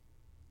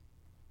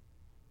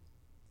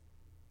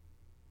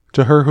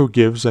To her who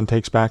gives and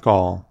takes back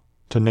all,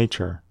 to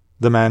Nature,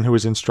 the man who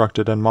is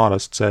instructed and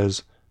modest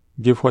says,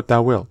 "Give what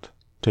thou wilt,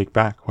 take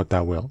back what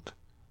thou wilt."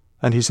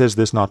 And he says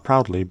this not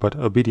proudly, but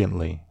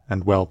obediently,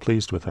 and well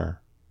pleased with her.